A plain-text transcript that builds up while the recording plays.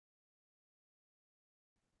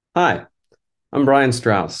Hi, I'm Brian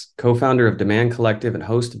Strauss, co-founder of Demand Collective and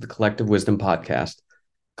host of the Collective Wisdom podcast.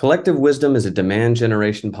 Collective Wisdom is a demand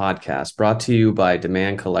generation podcast brought to you by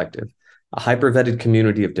Demand Collective, a hyper-vetted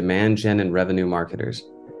community of demand gen and revenue marketers.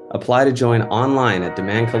 Apply to join online at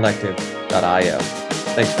demandcollective.io.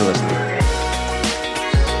 Thanks for listening.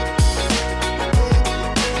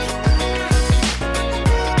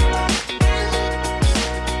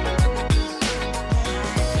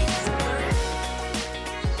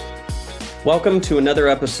 Welcome to another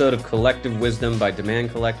episode of Collective Wisdom by Demand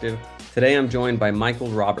Collective. Today I'm joined by Michael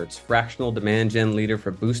Roberts, fractional demand gen leader for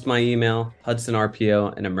Boost My Email, Hudson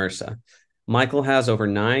RPO, and Immersa. Michael has over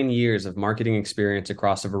 9 years of marketing experience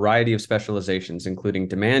across a variety of specializations, including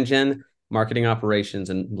demand gen, marketing operations,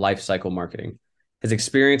 and lifecycle marketing. His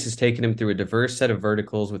experience has taken him through a diverse set of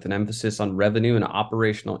verticals with an emphasis on revenue and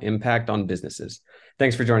operational impact on businesses.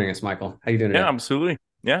 Thanks for joining us, Michael. How you doing Yeah, today? absolutely.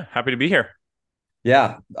 Yeah, happy to be here.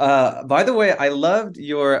 Yeah. By the way, I loved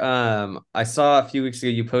your I saw a few weeks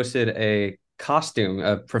ago you posted a costume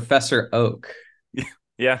of Professor Oak.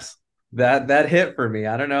 Yes. That hit for me.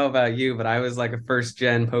 I don't know about you, but I was like a first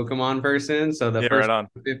gen Pokemon person, so the Yeah, right first on.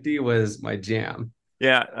 50 was my jam.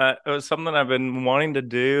 Yeah, it was something I've been wanting to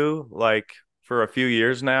do like for a few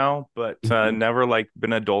years now, but Mhm. never like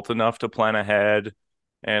been adult enough to plan ahead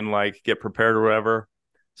and like get prepared or whatever.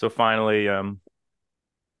 So finally,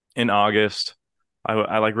 in August,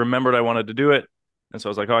 I like remembered I wanted to do it, and so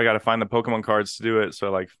I was like, oh, I got to find the Pokemon cards to do it.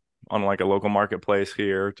 So like on like a local marketplace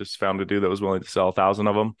here, just found a dude that was willing to sell 1,000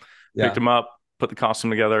 of them, picked Yeah. them up, put the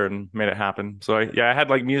costume together, and made it happen. So I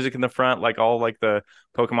had like music in the front, like all like the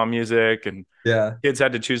Pokemon music, and Yeah. kids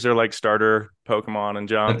had to choose their like starter Pokemon and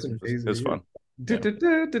junk. That's It was amazing. fun. Do, Yeah, do,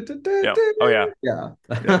 do, do, do, do, yeah, oh yeah, do. Yeah.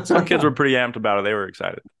 yeah. Some kids were pretty amped about it. They were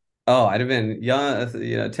excited. Oh, I'd have been young,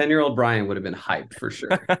 10-year-old Brian would have been hyped for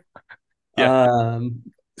sure. Yeah. Um,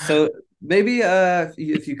 so maybe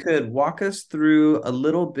if you could walk us through a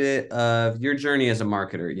little bit of your journey as a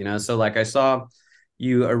marketer, so like I saw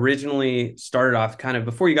you originally started off kind of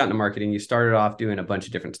before you got into marketing, you started off doing a bunch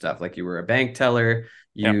of different stuff. Like you were a bank teller,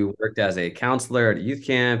 Yeah. you worked as a counselor at a youth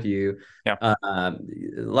camp, you Yeah. a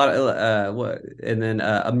lot of what, and then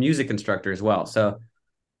a music instructor as well. So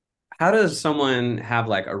how does someone have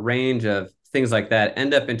like a range of things like that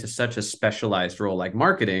end up into such a specialized role like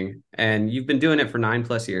marketing? And you've been doing it for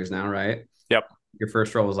 9+ years now, right? Yep. Your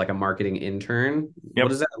first role was like a marketing intern. What Yep.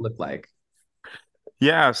 does that look like?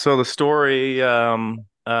 Yeah. So the story,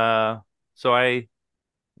 so I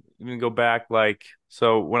even go back like,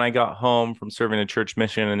 so when I got home from serving a church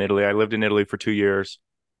mission in Italy, I lived in Italy for 2 years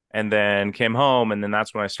and then came home, and then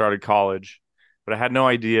that's when I started college. But I had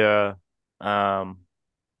um,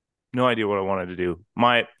 no idea what I wanted to do.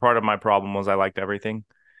 My part of my problem was I liked everything.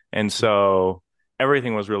 And so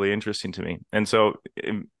everything was really interesting to me. And so,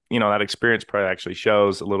 that experience probably actually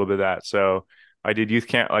shows a little bit of that. So I did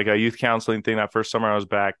like a youth counseling thing that first summer I was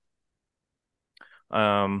back.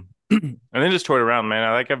 And then just toured around,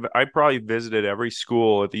 man. I probably visited every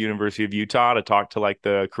school at the University of Utah to talk to like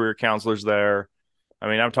the career counselors there. I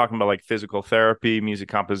mean, I'm talking about like physical therapy, music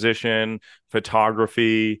composition,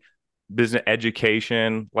 photography, business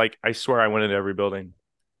education. Like I swear I went into every building.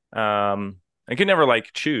 I could never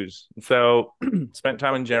like choose. So spent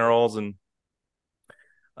time in generals and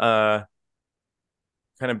uh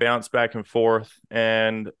kind of bounced back and forth,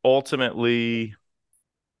 and ultimately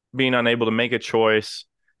being unable to make a choice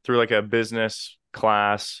through like a business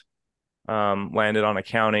class, landed on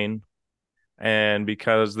accounting. And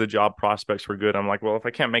because the job prospects were good, I'm like, well, if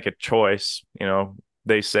I can't make a choice,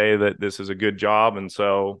 they say that this is a good job, and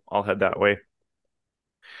so I'll head that way.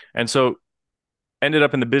 And so ended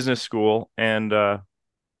up in the business school, and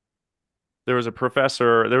there was a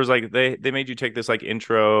professor. There was like they made you take this like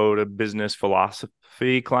intro to business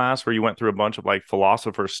philosophy class where you went through a bunch of like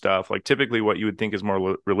philosopher stuff, like typically what you would think is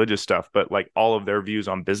more religious stuff, but like all of their views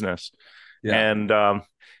on business. Yeah. And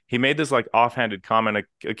he made this like offhanded comment.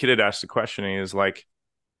 A kid had asked a question, and he was like,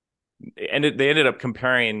 they ended up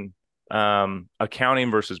comparing accounting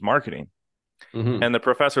versus marketing. Hmm. And the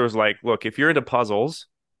professor was like, look, if you're into puzzles,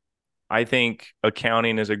 I think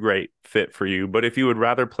accounting is a great fit for you. But if you would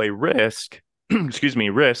rather play risk, excuse me,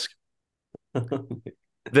 risk,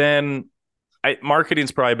 then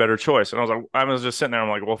marketing's probably a better choice. And I was just sitting there. I'm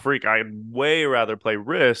like, well, freak, I'd way rather play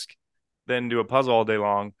risk than do a puzzle all day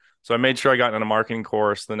long. So I made sure I got in a marketing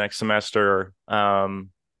course the next semester,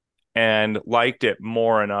 and liked it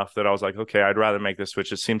more enough that I was like, okay, I'd rather make this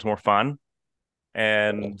switch. It seems more fun.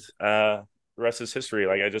 And the rest is history.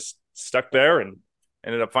 Like I just stuck there and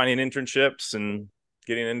ended up finding internships and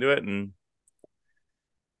getting into it. And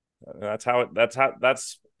that's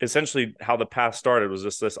essentially how the path started was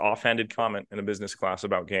just this offhanded comment in a business class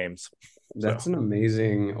about games. So That's an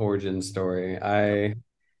amazing origin story.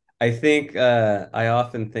 I think I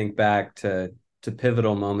often think back to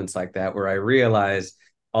pivotal moments like that where I realized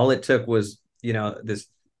all it took was, this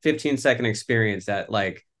 15-second experience that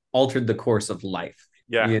like altered the course of life.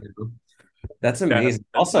 yeah, You know, that's yeah, amazing.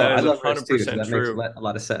 that, Also, that I is a love risk hundred too, so percent that makes a true.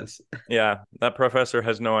 lot of sense. Yeah, that professor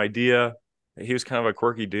has no idea. He was kind of a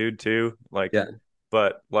quirky dude too, like, Yeah.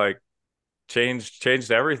 but like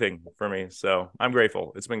changed everything for me. So I'm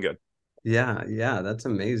grateful. It's been good. Yeah, yeah, that's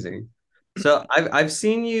amazing. So I've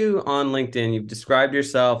seen you on LinkedIn. You've described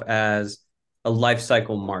yourself as a life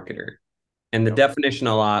cycle marketer. And the Yep. definition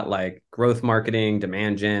a lot like growth marketing,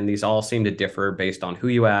 demand gen, these all seem to differ based on who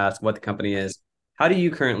you ask, what the company is. How do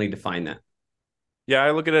you currently define that? Yeah,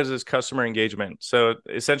 I look at it as customer engagement. So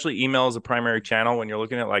essentially, email is a primary channel. When you're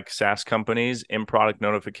looking at like SaaS companies, in product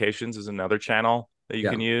notifications is another channel that you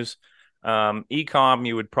Yeah. can use. E-com,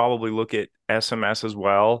 you would probably look at SMS as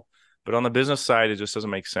well. But on the business side, it just doesn't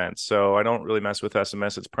make sense. So I don't really mess with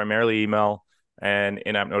SMS. It's primarily email and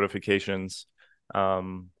in-app notifications.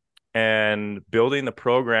 Um, and building the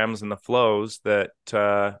programs and the flows that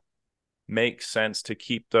make sense to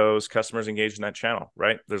keep those customers engaged in that channel,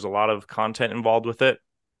 right? There's a lot of content involved with it.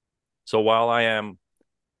 So um,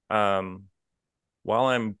 while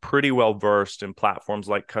I'm pretty well versed in platforms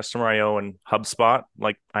like Customer IO and HubSpot,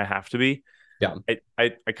 like I have to be, Yeah.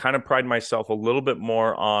 I kind of pride myself a little bit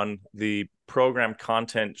more on the program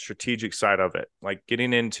content strategic side of it, like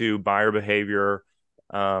getting into buyer behavior,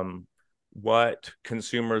 um, what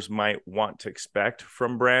consumers might want to expect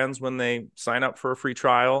from brands when they sign up for a free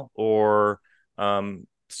trial or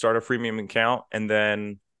start a freemium account, and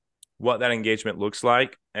then what that engagement looks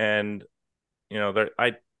like. And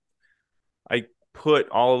I put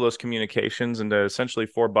all of those communications into essentially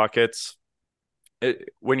four buckets.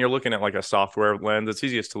 When you're looking at like a software lens, it's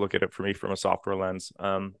easiest to look at it for me from a software lens.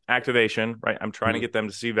 Activation, right? I'm trying to Mhm. get them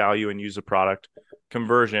to see value and use the product.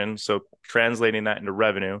 Conversion, so translating that into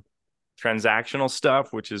revenue. Transactional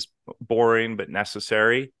stuff, which is boring but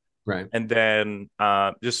necessary. Right. And then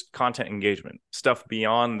just content engagement, stuff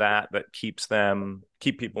beyond that that keep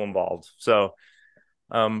people involved. So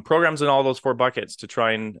programs in all those four buckets to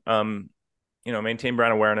try and maintain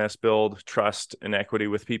brand awareness, build trust and equity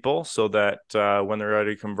with people so that when they're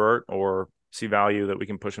ready to convert or see value, that we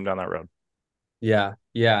can push them down that road. Yeah.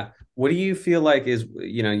 Yeah. What do you feel like is,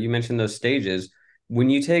 you mentioned those stages. When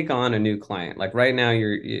you take on a new client, like right now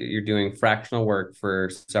you're doing fractional work for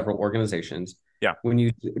several organizations. Yeah. When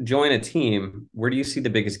you join a team, where do you see the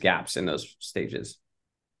biggest gaps in those stages?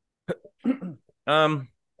 um,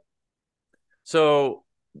 so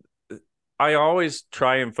I always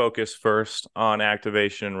try and focus first on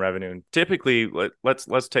activation and revenue. Typically,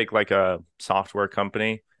 let's take like a software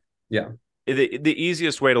company. Yeah. The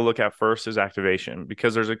easiest way to look at first is activation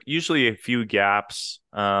because there's usually a few gaps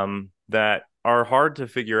that are hard to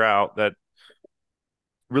figure out that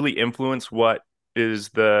really influence what is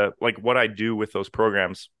the like what I do with those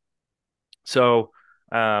programs. So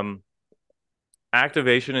um,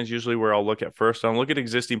 activation is usually where I'll look at first. I'll look at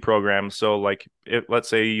existing programs. So like if let's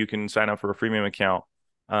say you can sign up for a freemium account.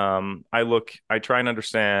 I try and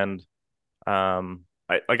understand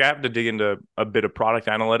I have to dig into a bit of product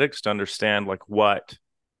analytics to understand like what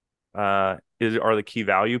are the key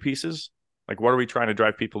value pieces? Like what are we trying to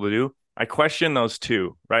drive people to do? I question those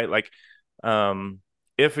too, right? Like um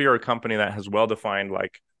if you're a company that has well-defined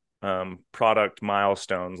like product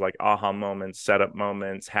milestones, like aha moments, setup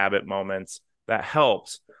moments, habit moments, that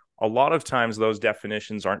helps. A lot of times those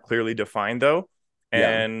definitions aren't clearly defined though, Yeah.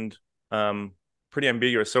 and um pretty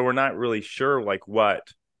ambiguous. So we're not really sure like what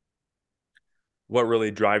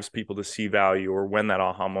really drives people to see value or when that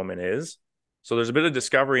aha moment is. So there's a bit of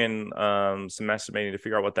discovery and some estimating to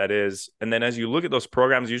figure out what that is. And then as you look at those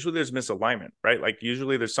programs, usually there's misalignment, right? Like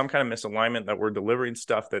usually there's some kind of misalignment that we're delivering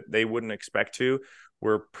stuff that they wouldn't expect to.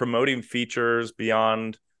 We're promoting features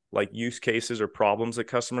beyond like use cases or problems that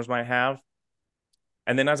customers might have.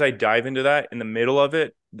 And then as I dive into that in the middle of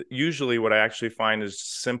it, usually what I actually find is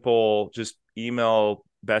simple, just email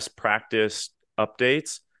best practice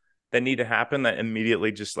updates that need to happen that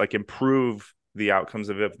immediately just like improve the outcomes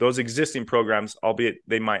of it. Those existing programs, albeit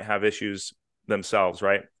they might have issues themselves,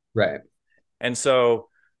 right? Right. And so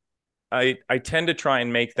I tend to try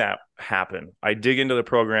and make that happen. I dig into the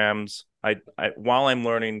programs. I while I'm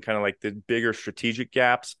learning kind of like the bigger strategic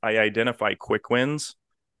gaps, I identify quick wins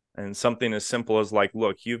and something as simple as like,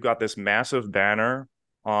 look, you've got this massive banner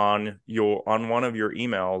on one of your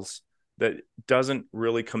emails that doesn't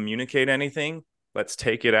really communicate anything. Let's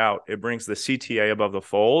take it out. It brings the CTA above the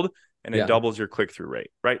fold and it Yeah. doubles your click-through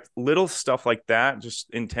rate, right? Little stuff like that, just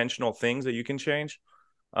intentional things that you can change.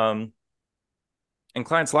 Um, and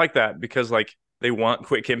clients like that because like they want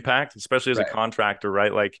quick impact, especially as a Right. contractor,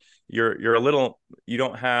 right? Like you're a little you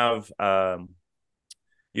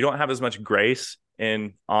you don't have as much grace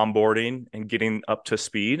in onboarding and getting up to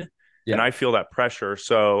speed. And Yeah. I feel that pressure.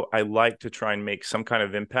 So I like to try and make some kind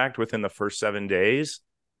of impact within the first 7 days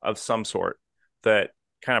of some sort that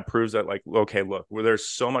kind of proves that, like, okay, look, where there's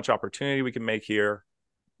so much opportunity we can make here.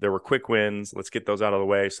 There were quick wins. Let's get those out of the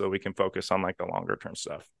way so that we can focus on like the longer term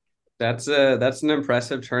stuff. That's an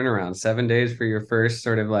impressive turnaround. 7 days for your first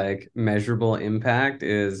sort of like measurable impact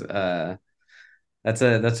is that's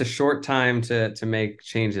a short time to make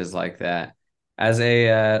changes like that. As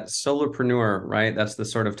a solopreneur, right? That's the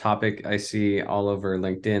sort of topic I see all over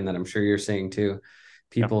LinkedIn that I'm sure you're seeing too.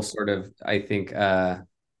 Yeah. People sort of, I think,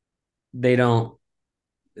 they don't.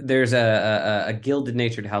 There's a gilded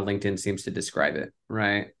nature to how LinkedIn seems to describe it,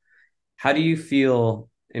 right? How do you feel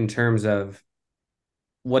in terms of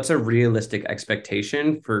what's a realistic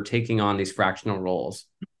expectation for taking on these fractional roles?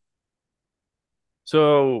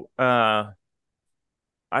 So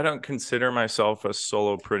I don't consider myself a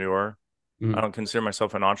solopreneur. I Mm, don't consider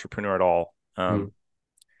myself an entrepreneur at all. mm,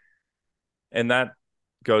 And that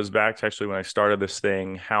goes back to actually when I started this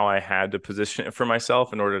thing, how I had to position it for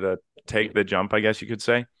myself in order to take the jump, I guess you could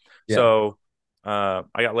say. yeah, So I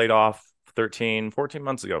got laid off 13, 14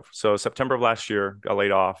 months ago. So September of last year, got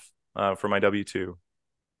laid off for my W-2.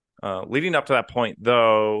 Leading up to that point,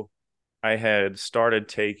 though, I had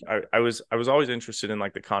started I was always interested in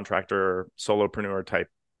like the contractor solopreneur type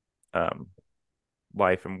um,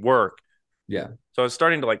 life and work. yeah, So I was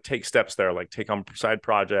starting to like take steps there, like take on side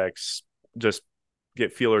projects, just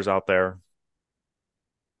get feelers out there.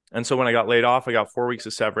 And so when I got laid off, I got 4 weeks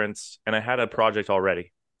of severance and I had a project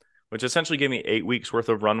already, which essentially gave me 8 weeks worth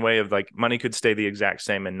of runway of like money could stay the exact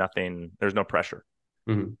same and nothing, there's no pressure.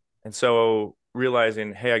 mm, And so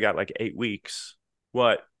realizing, hey, I got like 8 weeks,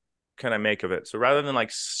 what can I make of it? So rather than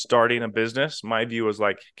like starting a business, my view was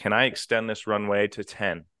like, can I extend this runway to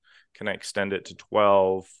 10? Can I extend it to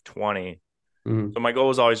 12, 20? mm, So my goal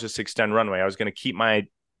was always just to extend runway. I was going to keep my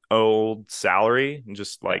old salary and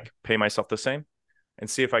just yeah, like pay myself the same and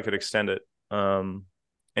see if I could extend it.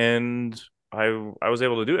 And I was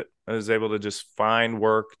able to do it. I was able to just find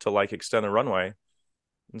work to like extend the runway.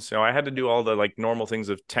 And so I had to do all the like normal things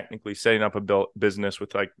of technically setting up a business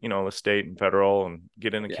with like, you know, the state and federal and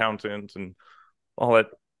get an yeah, accountant and all that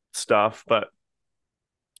stuff. But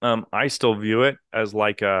I still view it as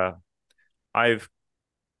like I've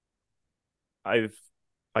I've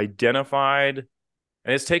identified,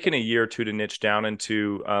 and it's taken a year or two to niche down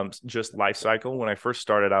into just life cycle. When I first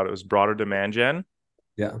started out, it was broader demand gen.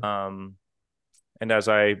 yeah, Um, and as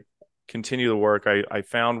I continue the work, I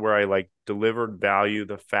found where I like delivered value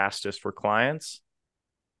the fastest for clients.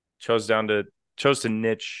 Chose down to chose to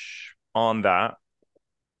niche on that,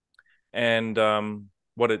 and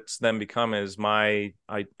what it's then become is I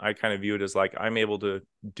kind of view it as like I'm able to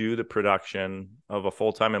do the production of a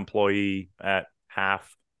full time employee at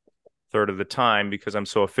half third of the time because I'm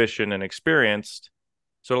so efficient and experienced.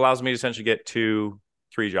 So it allows me to essentially get 2,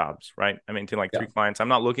 3 jobs, right? I maintain like yeah, 3 clients. I'm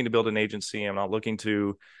not looking to build an agency. I'm not looking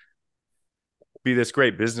to be this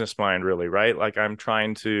great business mind, really, right? Like I'm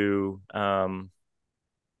trying to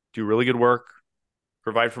do really good work,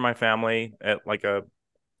 provide for my family at like a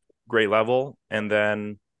great level, and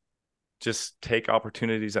then just take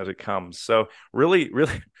opportunities as it comes. So really,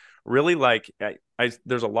 really, really like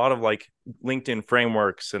there's a lot of like LinkedIn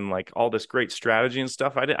frameworks and like all this great strategy and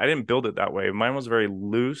stuff. I didn't build it that way. Mine was very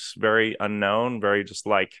loose, very unknown, very just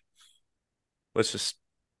like let's just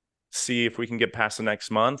see if we can get past the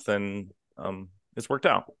next month, and it's worked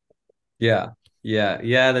out. yeah,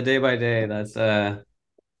 yeah. The day by day, that's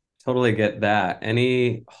totally get that.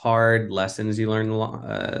 Any hard lessons you learned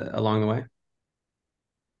along the way?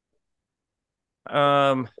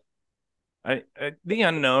 Um, the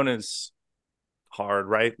unknown is hard,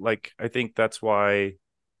 right? Like I think that's why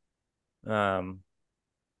um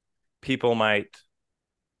people might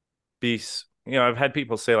be, you know, I've had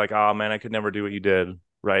people say like, "Oh man, I could never do what you did,"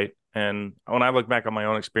 right? And when I look back on my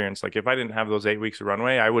own experience, like if I didn't have those 8 weeks of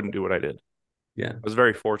runway, I wouldn't do what I did. I Yeah, was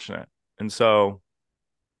very fortunate, and so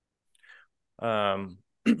um,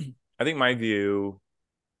 I think my view,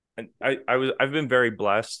 and I've been very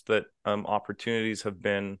blessed that opportunities have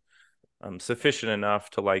been sufficient enough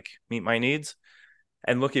to like meet my needs.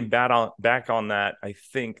 And looking back on that, I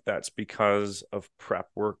think that's because of prep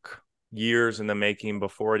work, years in the making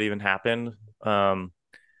before it even happened.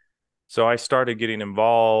 So I started getting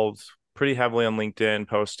involved pretty heavily on LinkedIn,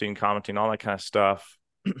 posting, commenting, all that kind of stuff.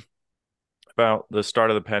 about the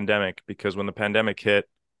start of the pandemic, because when the pandemic hit,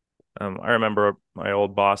 I remember my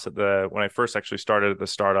old boss when I first actually started at the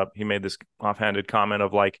startup, he made this offhanded comment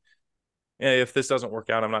of like, if this doesn't work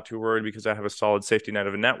out, I'm not too worried because I have a solid safety net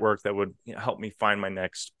of a network that would help me find my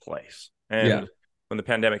next place. Yeah. And when the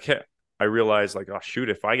pandemic hit, I realized like, oh shoot,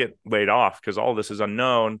 if I get laid off because all this is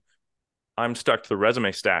unknown, I'm stuck to the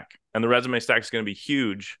resume stack. And the resume stack is going to be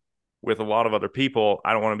huge with a lot of other people.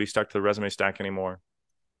 I don't want to be stuck to the resume stack anymore.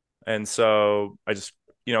 And so I just,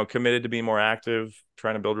 committed to be more active,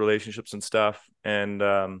 trying to build relationships and stuff.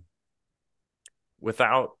 And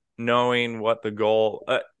without knowing what the goal,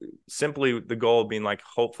 simply the goal being like,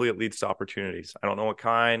 hopefully it leads to opportunities. I don't know what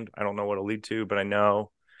kind, I don't know what it'll lead to, but I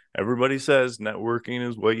know everybody says networking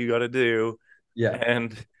is what you got to do. Yeah.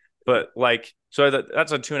 And, but like, so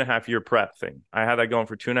that's a 2.5 year prep thing. I had that going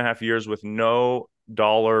for 2.5 years with no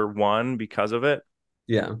dollar one because of it,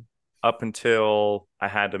 Yeah. up until I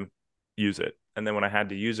had to use it. And then when I had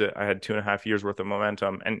to use it, I had 2.5 years worth of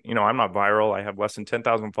momentum. And I'm not viral. I have less than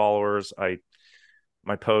 10,000 followers.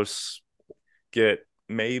 My posts get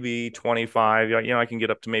maybe 25. I can get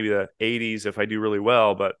up to maybe the 80s if I do really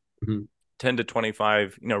well, but Mhm. 10 to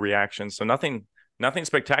 25, reactions. So nothing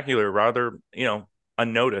spectacular, rather,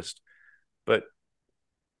 unnoticed, but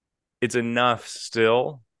it's enough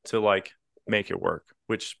still to like make it work,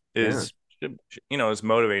 which Yeah. is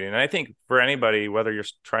motivating. And I think for anybody, whether you're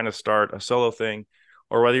trying to start a solo thing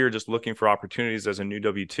or whether you're just looking for opportunities as a new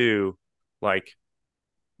W2, like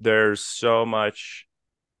there's so much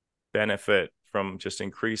benefit from just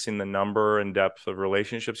increasing the number and depth of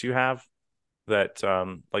relationships you have, that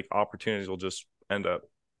like opportunities will just end up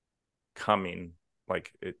coming.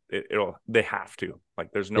 Like it'll they have to,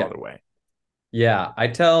 like there's no Yeah. other way. Yeah. I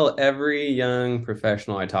tell every young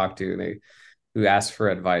professional I talk to, who ask for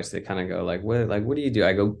advice, they kind of go what do you do?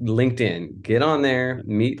 I go, LinkedIn, get on there,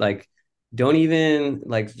 meet, like, don't even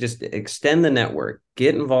like, just extend the network,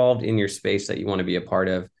 get involved in your space that you want to be a part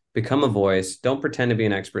of, become a voice. Don't pretend to be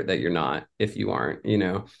an expert that you're not if you aren't,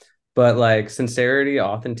 but like sincerity,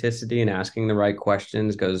 authenticity, and asking the right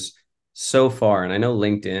questions goes so far. And I know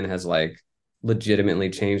LinkedIn has like legitimately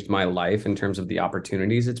changed my life in terms of the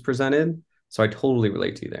opportunities it's presented. So I totally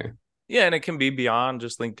relate to you there. Yeah, and it can be beyond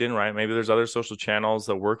just LinkedIn, right? Maybe there's other social channels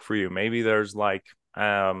that work for you. Maybe there's like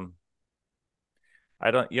I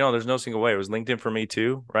don't, there's no single way. It was LinkedIn for me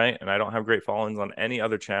too, right? And I don't have great followings on any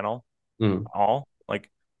other channel Mm. at all.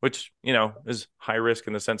 Like, which, is high risk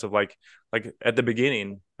in the sense of like at the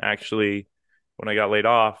beginning, actually, when I got laid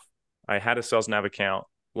off, I had a sales nav account,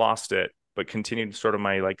 lost it, but continued sort of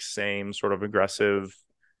my like same sort of aggressive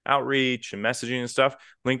outreach and messaging and stuff.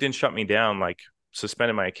 LinkedIn shut me down, like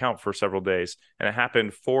suspended my account for several days, and it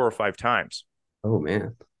happened 4 or 5 times. Oh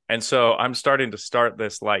man. And so I'm starting to start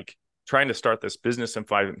this, like trying to start this business and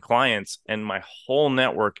find clients, and my whole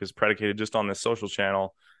network is predicated just on this social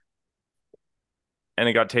channel, and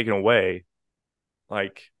it got taken away.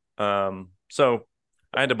 Like, so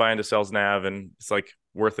I had to buy into Sales Nav, and it's like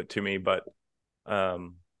worth it to me, but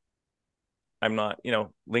um, I'm not,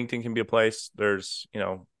 LinkedIn can be a place. There's,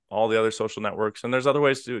 all the other social networks, and there's other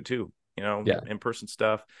ways to do it too, Yeah. in-person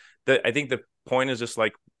stuff. I think the point is just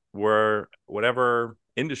like, where whatever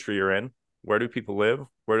industry you're in, where do people live?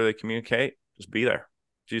 Where do they communicate? Just be there.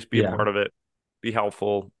 Just be a Yeah. part of it, be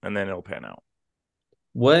helpful, and then it'll pan out.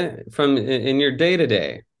 What from in your day to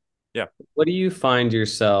day, Yeah. what do you find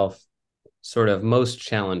yourself sort of most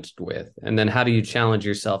challenged with? And then how do you challenge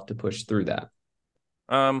yourself to push through that?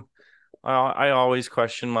 Um, I always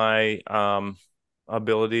question my not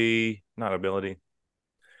ability,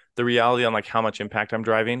 the reality on like how much impact I'm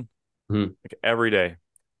driving, Mhm. like every day.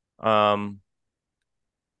 Um,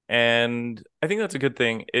 and I think that's a good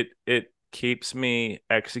thing. It keeps me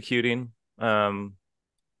executing.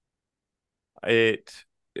 It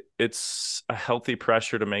it's a healthy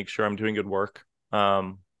pressure to make sure I'm doing good work.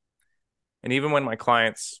 And even when my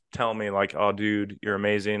clients tell me like, "Oh, dude, you're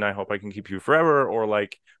amazing. I hope I can keep you forever," or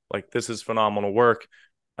like this is phenomenal work,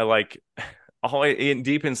 I like all in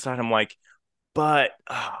deep inside, I'm like, but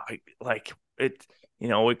like it,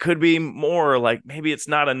 it could be more. Like maybe it's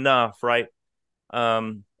not enough, right?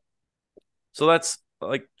 Um, so that's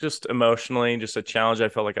like just emotionally just a challenge I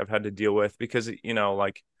felt like I've had to deal with, because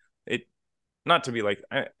like it, not to be like,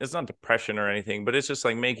 it's not depression or anything, but it's just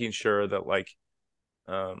like making sure that like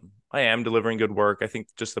I am delivering good work. I think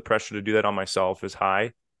just the pressure to do that on myself is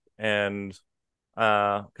high, and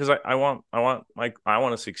because I want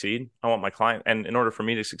to succeed. I want my client, and in order for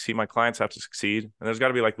me to succeed, my clients have to succeed, and there's got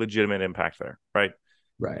to be like legitimate impact there, right?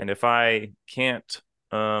 Right. And um if I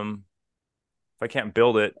can't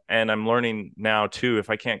build it, and I'm learning now too, if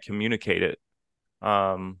I can't communicate it,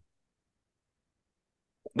 um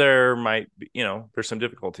there might be, there's some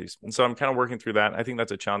difficulties. And so I'm kind of working through that. I think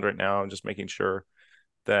that's a challenge right now, and just making sure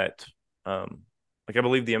that um like I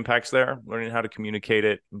believe the impact's there, learning how to communicate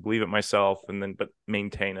it, believe it myself, and then but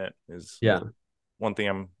maintain it is Yeah. one thing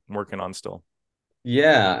I'm working on still.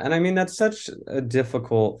 Yeah, and I mean that's such a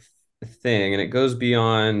difficult thing, and it goes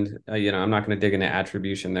beyond, I'm not going to dig into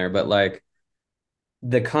attribution there, but like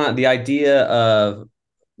the idea of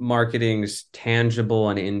marketing's tangible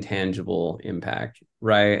and intangible impact,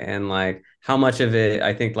 right? And like how much of it,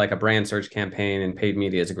 I think like a brand search campaign and paid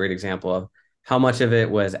media is a great example of how much of it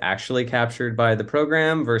was actually captured by the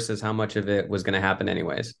program versus how much of it was going to happen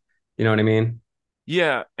anyways. You know what I mean?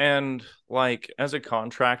 Yeah, and like as a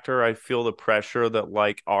contractor, I feel the pressure that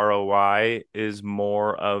like ROI is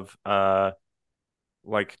more of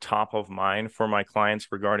like top of mind for my clients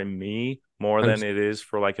regarding me more I'm than it is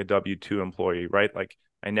for like a W-2 employee, right? Like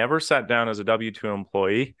I never sat down as a W-2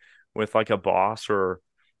 employee with like a boss or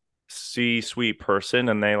C-suite person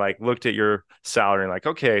and they like looked at your salary and like,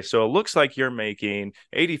 okay, so it looks like you're making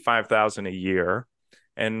 85,000 a year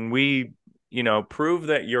and we, prove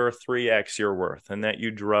that you're 3x your worth and that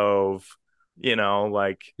you drove,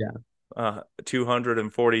 like Yeah.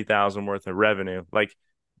 240,000 worth of revenue. Like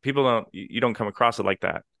people don't you don't come across it like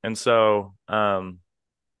that. And so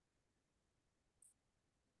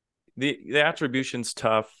the attribution's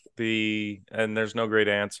tough. And there's no great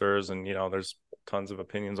answers and there's tons of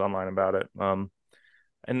opinions online about it.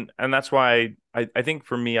 And that's why I think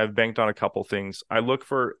for me I've banked on a couple things. I look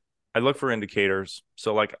for indicators.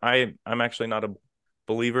 So like I'm actually not a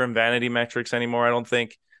believer in vanity metrics anymore. I don't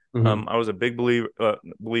think. Mhm. I was a big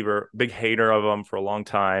big hater of them for a long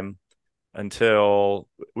time until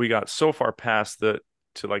we got so far past the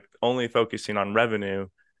to like only focusing on revenue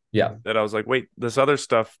Yeah. that I was like, wait, this other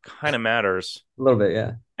stuff kind of matters. A little bit,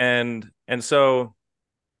 yeah. And so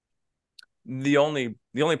the only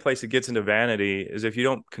place it gets into vanity is if you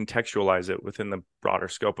don't contextualize it within the broader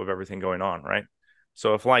scope of everything going on, right?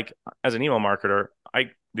 So if like as an email marketer,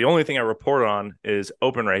 I the only thing I report on is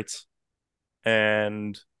open rates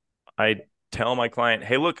and I tell my client,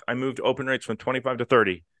 "Hey, look, I moved open rates from 25 to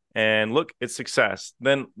 30 and look, it's success."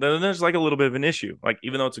 Then there's like a little bit of an issue, like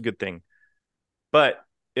even though it's a good thing. But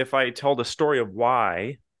if I tell the story of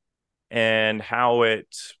why and how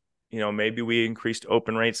maybe we increased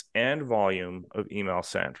open rates and volume of email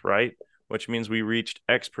sent, right? Which means we reached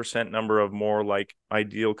X% number of more like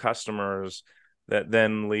ideal customers that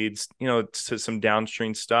then leads, to some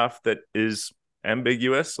downstream stuff that is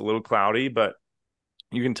ambiguous, a little cloudy, but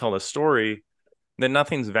you can tell the story, then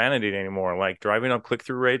nothing's vanity anymore. Like driving up click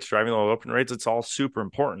through rates, driving up open rates, it's all super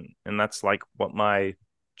important. And that's like what my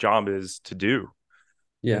job is to do.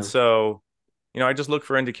 And Yeah. so, I just look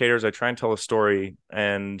for indicators. I try and tell a story,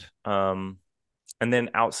 and then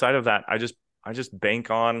outside of that, I just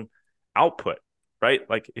bank on output, right?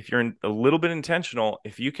 Like if you're a little bit intentional,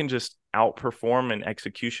 if you can just outperform in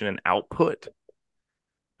execution and output.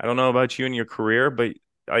 I don't know about you in your career, but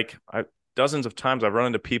like dozens of times I've run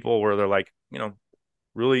into people where they're like,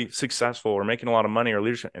 really successful or making a lot of money or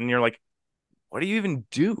leadership, and you're like, what do you even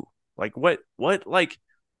do? Like like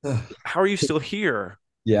how are you still here?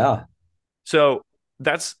 Yeah. So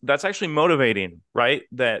that's actually motivating, right?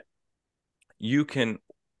 That you can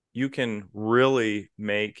you can really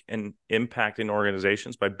make an impact in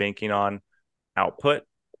organizations by banking on output.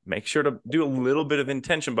 Make sure to do a little bit of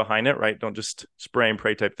intention behind it, right? Don't just spray and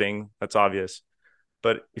pray type thing. That's obvious.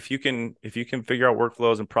 But if you can figure out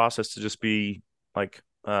workflows and process to just be like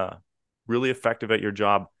really effective at your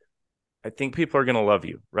job, I think people are gonna love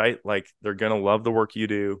you, right? Like they're gonna love the work you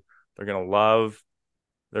do. They're gonna love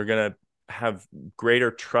they're going to have greater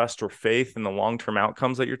trust or faith in the long-term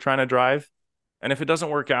outcomes that you're trying to drive. And if it doesn't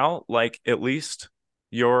work out, like at least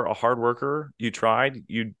you're a hard worker, you tried,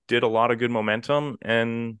 you did a lot of good momentum,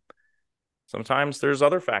 and sometimes there's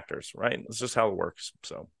other factors, right? It's just how it works.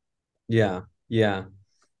 So Yeah. Yeah.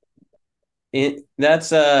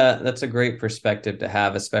 That's a great perspective to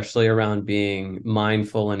have, especially around being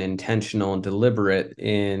mindful and intentional and deliberate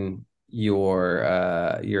in your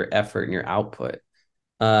effort and your output.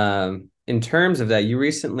 In terms of that, you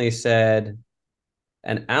recently said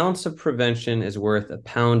an ounce of prevention is worth a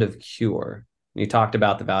pound of cure. You talked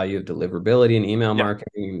about the value of deliverability in email yeah,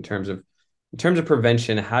 marketing in terms of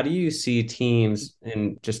prevention. How do you see teams,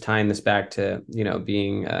 and just tying this back to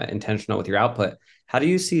being intentional with your output? How do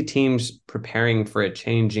you see teams preparing for a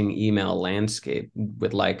changing email landscape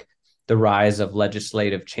with like the rise of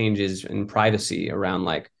legislative changes in privacy around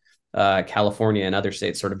like California and other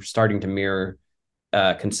states sort of starting to mirror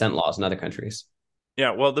consent laws in other countries?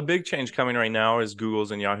 yeah. Well, the big change coming right now is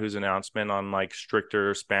Google's and Yahoo's announcement on like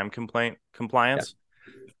stricter spam complaint Yeah. compliance.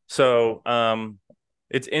 So,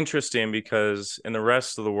 it's interesting because in the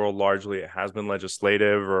rest of the world, largely it has been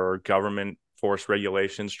legislative or government force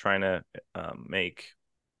regulations trying to make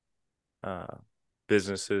uh,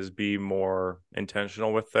 businesses be more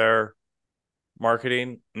intentional with their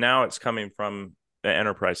marketing. Now it's coming from the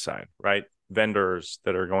enterprise side, right? Vendors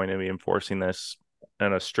that are going to be enforcing this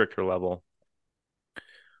at a stricter level.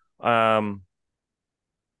 Um,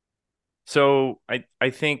 so I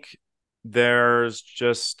think there's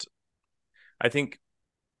just I think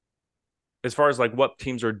as far as like what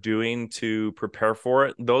teams are doing to prepare for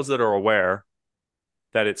it, those that are aware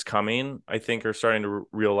that it's coming, I think are starting to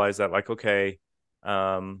realize that like, okay,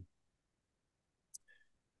 um,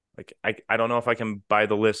 like I don't know if I can buy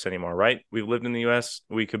the lists anymore, right? We've lived in the US,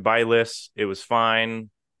 we could buy lists, it was fine.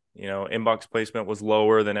 Inbox placement was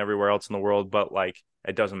lower than everywhere else in the world, but like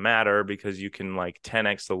it doesn't matter because you can like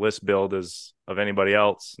 10x the list build as of anybody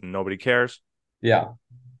else and nobody cares. Yeah.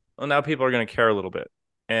 Well, now people are going to care a little bit.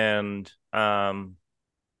 And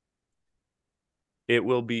it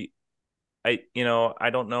will be I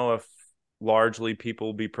don't know if largely people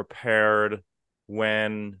will be prepared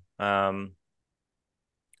when the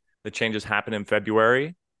changes happen in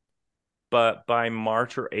February, but by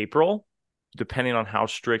March or April, depending on how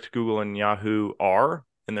strict Google and Yahoo are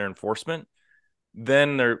in their enforcement,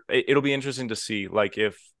 then it'll be interesting to see like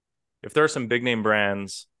if there are some big name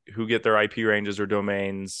brands who get their IP ranges or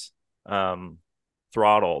domains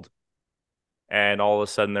throttled and all of a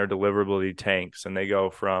sudden their deliverability tanks and they go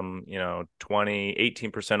from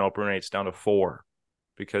 18% open rates down to 4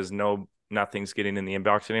 because nothing's getting in the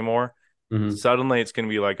inbox anymore. Hmm. Suddenly it's going to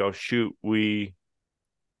be like, oh shoot, we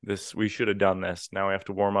should have done this. Now we have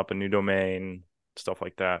to warm up a new domain, stuff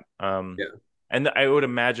like that. Yeah. And I would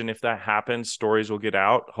imagine if that happens, stories will get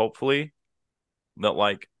out, hopefully, that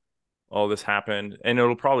like, oh, this happened. And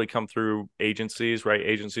it'll probably come through agencies, right?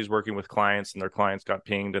 Agencies working with clients and their clients got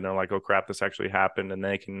pinged and they're like, oh crap, this actually happened. And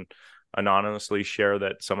they can anonymously share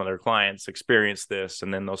that some of their clients experienced this.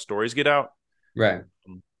 And then those stories get out. Right.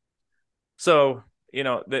 So,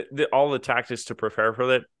 all the tactics to prepare for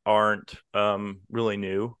that aren't really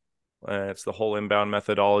new. It's the whole inbound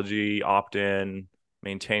methodology, opt in,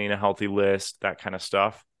 maintaining a healthy list, that kind of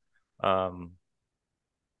stuff. Um,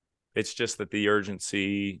 it's just that the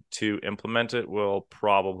urgency to implement it will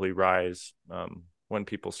probably rise when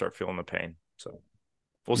people start feeling the pain. So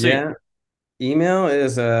we'll see. Yeah. Email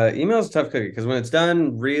is a tough cookie because when it's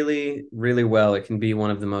done really, really well, it can be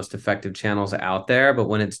one of the most effective channels out there. But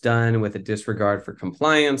when it's done with a disregard for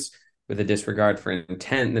compliance, with a disregard for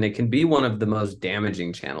intent, then it can be one of the most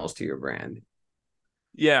damaging channels to your brand.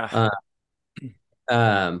 Yeah, Uh,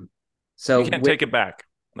 um, so you can't with take it back.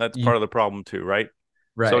 That's you, part of the problem too, right?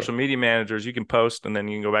 right. Social media managers, you can post and then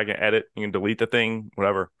you can go back and edit. You can delete the thing,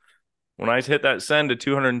 whatever. When I hit that send to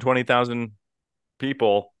 220,000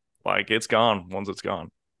 people, like it's gone once it's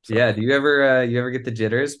gone. So, Yeah. Do you ever get the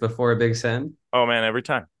jitters before a big send? oh man, every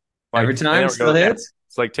time. Every Like, I time never still go, yeah, hits?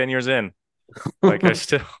 it's like 10 years in. Like,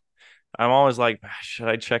 I'm always like, should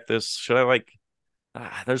I check this? Should I like,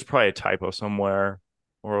 there's probably a typo somewhere.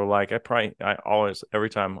 Or like, I always, every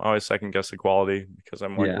time, I always second guess the quality because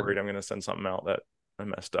I'm like Yeah. worried I'm going to send something out that I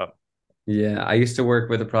messed up. Yeah, I used to work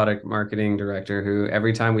with a product marketing director who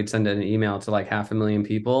every time we'd send an email to like 500,000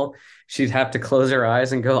 people, she'd have to close her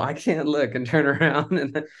eyes and go, I can't look and turn around.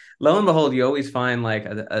 And lo and behold, you always find like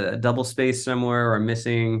a double space somewhere or a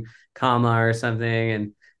missing comma or something.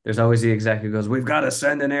 And there's always the exec who goes, we've got to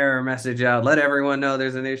send an error message out, let everyone know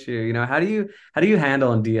there's an issue. How do you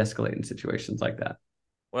handle and de-escalate in situations like that?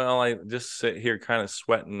 Well, I just sit here kind of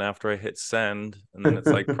sweating after I hit send, and then it's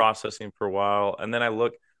like processing for a while. And then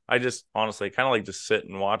I just honestly kind of like just sit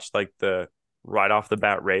and watch like the right off the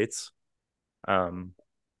bat rates. Um,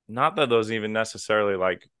 Not that those even necessarily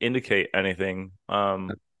like indicate anything.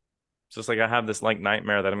 It's just like I have this like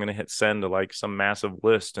nightmare that I'm gonna hit send to like some massive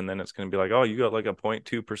list, and then it's gonna be like, oh, you got like a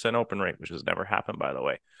 0.2% open rate, which has never happened, by the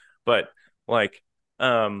way. But like,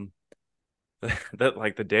 um, that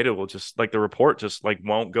like the data will just like the report just like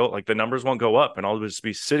won't go, like the numbers won't go up, and I'll just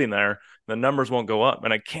be sitting there, the numbers won't go up,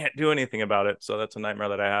 and I can't do anything about it. So that's a nightmare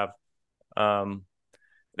that I have. Um,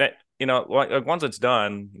 that like once it's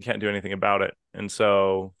done you can't do anything about it, and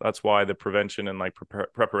so that's why the prevention and like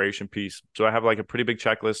preparation piece. So I have like a pretty big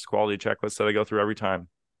checklist, quality checklist that I go through every time,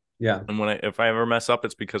 Yeah. and if I ever mess up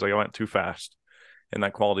it's because I went too fast in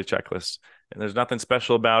that quality checklist, and there's nothing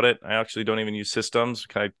special about it. I actually don't even use systems.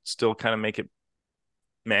 I still kind of make it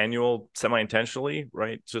manual semi-intentionally,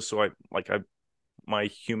 right? Just so I my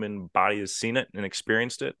human body has seen it and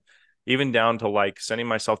experienced it, even down to like sending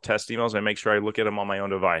myself test emails. I make sure I look at them on my own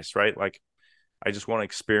device, right? Like I just want to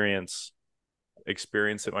experience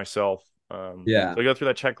experience it myself. Yeah. So I go through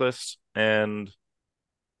that checklist and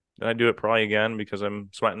then I do it probably again because I'm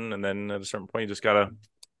sweating. And then at a certain point, you just gotta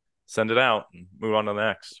send it out and move on to the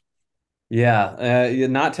next. Yeah,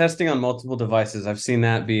 not testing on multiple devices. I've seen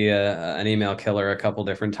that be an email killer a couple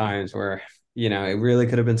different times where, it really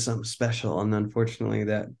could have been something special, and unfortunately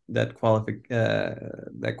that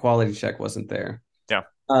quality check wasn't there. Yeah.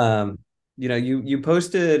 Um, you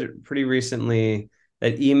posted pretty recently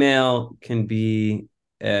that email can be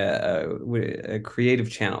a creative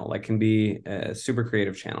channel, like can be a super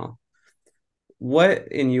creative channel. What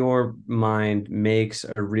in your mind makes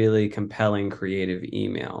a really compelling creative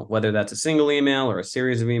email? Whether that's a single email or a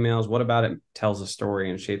series of emails, what about it tells a story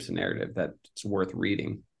and shapes a narrative that's worth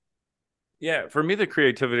reading? Yeah, for me, the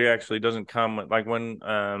creativity actually doesn't come like when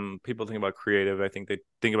people think about creative. I think they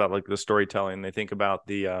think about like the storytelling. They think about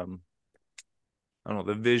the I don't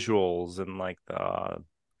know, the visuals and like the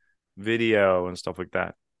video and stuff like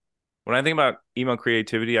that. When I think about email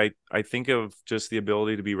creativity, I think of just the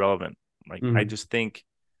ability to be relevant. Like I Mhm. just think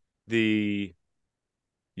the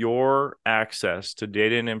your access to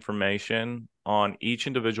data and information on each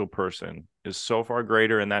individual person is so far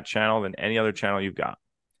greater in that channel than any other channel you've got.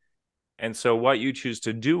 And so what you choose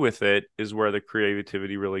to do with it is where the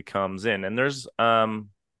creativity really comes in. And there's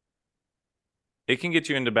it can get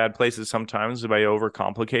you into bad places sometimes by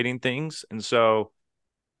overcomplicating things. And so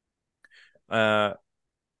uh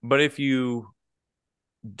but if you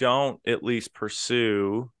don't at least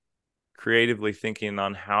pursue creatively thinking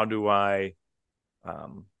on how do I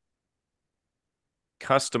um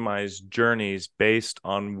customize journeys based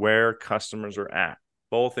on where customers are at,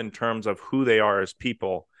 both in terms of who they are as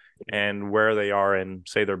people and where they are in,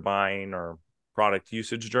 say, their buying or product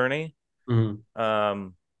usage journey, Mhm.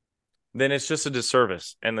 um, then it's just a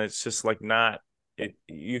disservice. And it's just like not,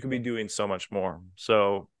 you could be doing so much more.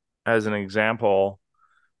 So, as an example,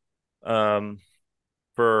 um,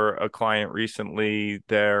 for a client recently,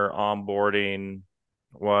 their onboarding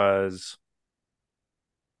was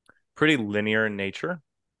pretty linear in nature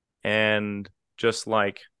and just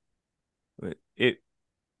like it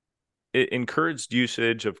it encouraged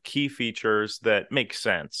usage of key features that make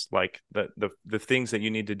sense, like the things that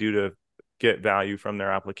you need to do to get value from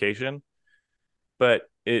their application. But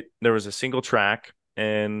it there was a single track,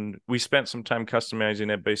 and we spent some time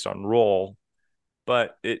customizing it based on role.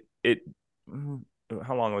 But it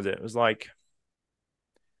how long was it? It was like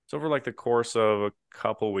it's over like the course of a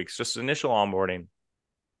couple of weeks, just initial onboarding.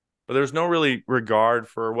 But there's no really regard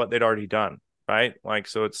for what they'd already done, right? Like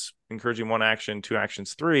so, it's encouraging one action, two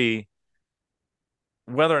actions, three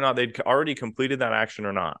whether or not they'd already completed that action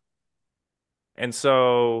or not. And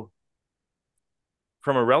so,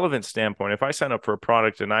 from a relevant standpoint, if I sign up for a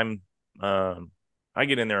product and I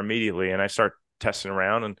get in there immediately and I start testing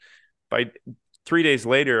around, and by 3 days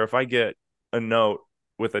later, if I get a note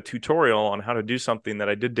with a tutorial on how to do something that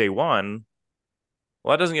I did day one,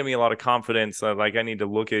 well, that doesn't give me a lot of confidence that like I need to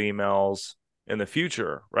look at emails in the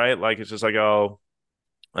future, right? Like it's just like, oh,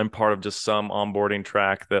 I'm part of just some onboarding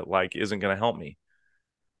track that like isn't going to help me.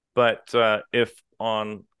 But if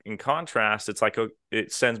on in contrast, it's like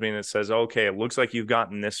it sends me and it says, okay, it looks like you've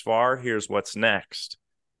gotten this far. Here's what's next.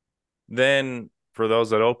 Then for those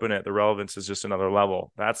that open it, the relevance is just another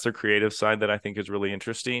level. That's the creative side that I think is really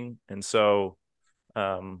interesting. And so,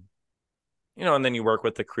 um, and then you work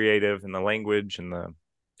with the creative and the language and the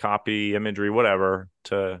copy, imagery, whatever.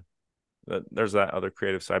 There's that other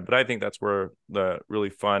creative side, but I think that's where the really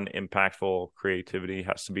fun, impactful creativity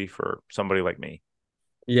has to be for somebody like me.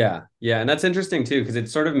 Yeah, yeah, and that's interesting too because it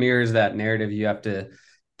sort of mirrors that narrative you have to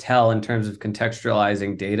tell in terms of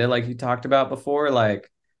contextualizing data, like you talked about before, like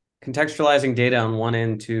contextualizing data on one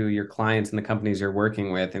end to your clients and the companies you're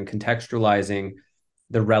working with, and contextualizing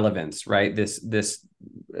the relevance, right? This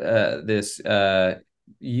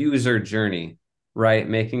user journey, right?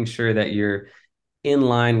 Making sure that you're in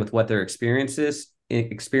line with what their experiences,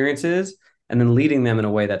 and then leading them in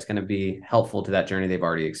a way that's going to be helpful to that journey they've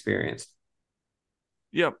already experienced.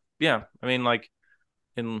 Yep. Yeah. I mean, like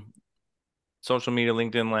in social media,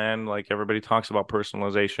 LinkedIn land, like everybody talks about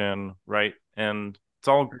personalization, right? And it's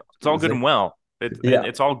all good and well. And Yeah.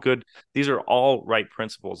 it's all good. These are all right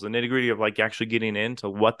principles. The nitty gritty of like actually getting into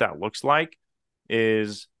what that looks like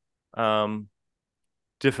is um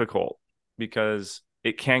difficult because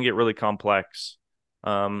it can get really complex.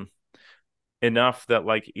 Um Enough that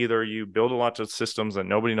like either you build a lot of systems that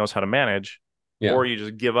nobody knows how to manage, Yeah. or you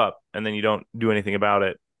just give up and then you don't do anything about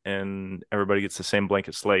it and everybody gets the same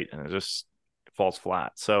blanket slate and it just falls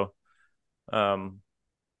flat. So um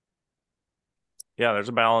yeah, there's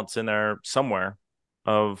a balance in there somewhere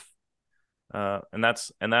of and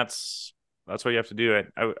that's That's what you have to do.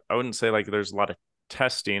 I wouldn't say like there's a lot of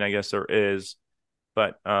testing. I guess there is,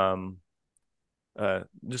 but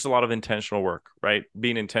just a lot of intentional work, right?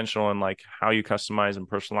 Being intentional in like how you customize and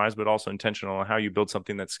personalize, but also intentional in how you build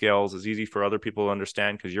something that scales is easy for other people to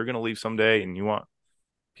understand because you're going to leave someday and you want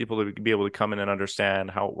people to be able to come in and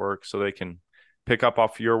understand how it works so they can pick up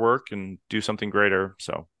off your work and do something greater.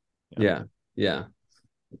 So, yeah. Yeah.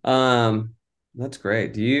 Yeah. Um, that's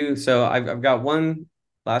great. So I've got one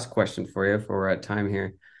last question for you for we're at time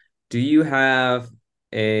here. Do you have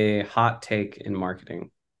a hot take in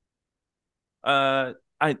marketing?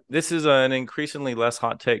 This is an increasingly less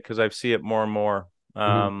hot take because I see it more and more.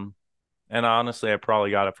 Mhm. And honestly, I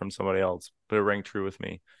probably got it from somebody else, but it rang true with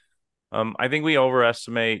me. I think we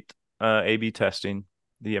overestimate A/B testing,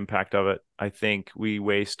 the impact of it. I think we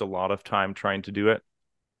waste a lot of time trying to do it,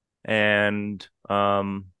 and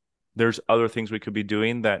there's other things we could be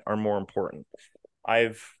doing that are more important.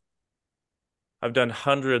 I've I've done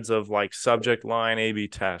hundreds of like subject line A/B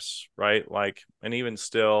tests, right? Like, and even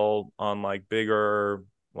still on like bigger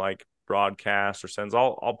like broadcasts or sends,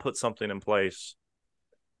 I'll put something in place.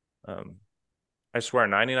 Um, I swear,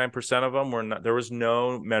 99% of them were not. There was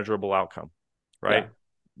no measurable outcome, right? Yeah.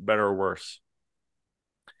 Better or worse.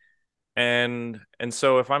 And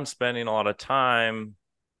so if I'm spending a lot of time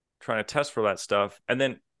trying to test for that stuff, and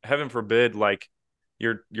then heaven forbid, like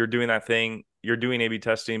you're doing that thing, you're doing A/B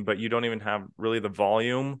testing, but you don't even have really the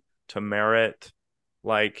volume to merit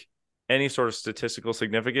like any sort of statistical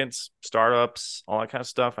significance, startups, all that kind of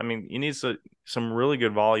stuff. I mean, you need some really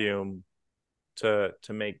good volume to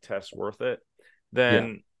make tests worth it. Yeah.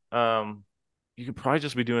 Then you could probably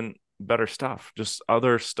just be doing better stuff, just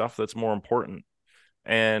other stuff that's more important.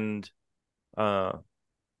 And uh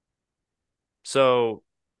so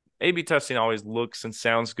A/B testing always looks and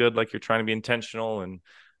sounds good, like you're trying to be intentional and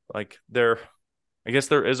like I guess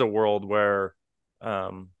there is a world where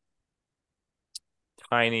um,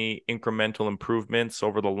 tiny incremental improvements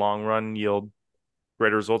over the long run yield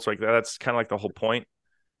greater results like that. That's kind of like the whole point.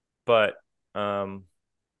 But um,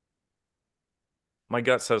 my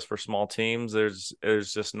gut says for small teams, there's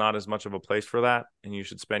just not as much of a place for that, and you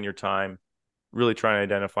should spend your time really trying to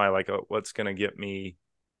identify like what's going to get me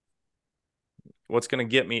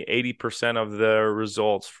 80% of the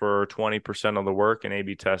results for 20% of the work, and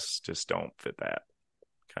A/B tests just don't fit that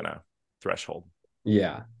kind of threshold.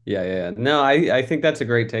 Yeah. Yeah. Yeah. No, I think that's a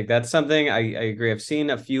great take. That's something I agree. I've seen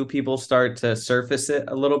a few people start to surface it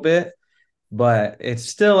a little bit, but it's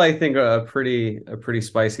still, I think, a pretty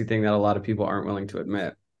spicy thing that a lot of people aren't willing to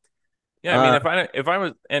admit. Yeah, I mean, Uh, if I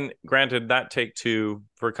was, and granted, that take two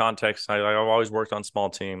for context, I've always worked on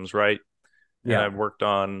small teams, right? And yeah. I've worked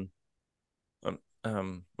on,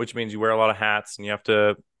 which means you wear a lot of hats, and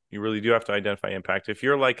you really do have to identify impact. If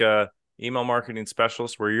you're like a email marketing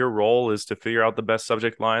specialist, where your role is to figure out the best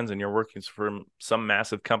subject lines, and you're working for some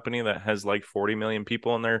massive company that has like 40 million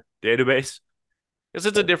people in their database, because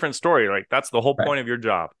it's a different story. Like that's the whole Right. point of your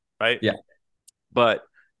job, right? Yeah. But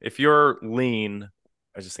if you're lean,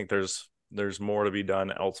 I just think there's more to be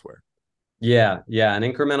done elsewhere. Yeah, yeah. An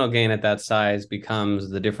incremental gain at that size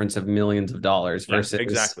becomes the difference of millions of dollars Yeah, versus,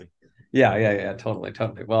 exactly. yeah, yeah, yeah, totally,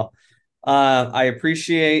 totally. Well, I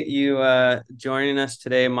appreciate you joining us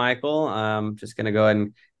today, Michael. Just gonna go ahead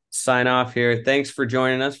and sign off here. Thanks for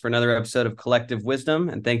joining us for another episode of Collective Wisdom,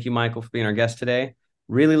 and thank you, Michael, for being our guest today.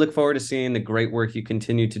 Really look forward to seeing the great work you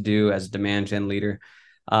continue to do as a demand gen leader.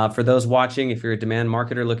 For those watching, if you're a demand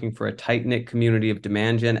marketer looking for a tight-knit community of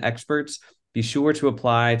demand gen experts, be sure to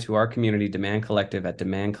apply to our community, Demand Collective, at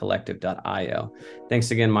demandcollective.io.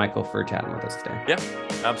 Thanks again, Michael, for chatting with us today. Yeah,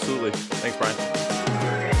 absolutely. Thanks, Brian.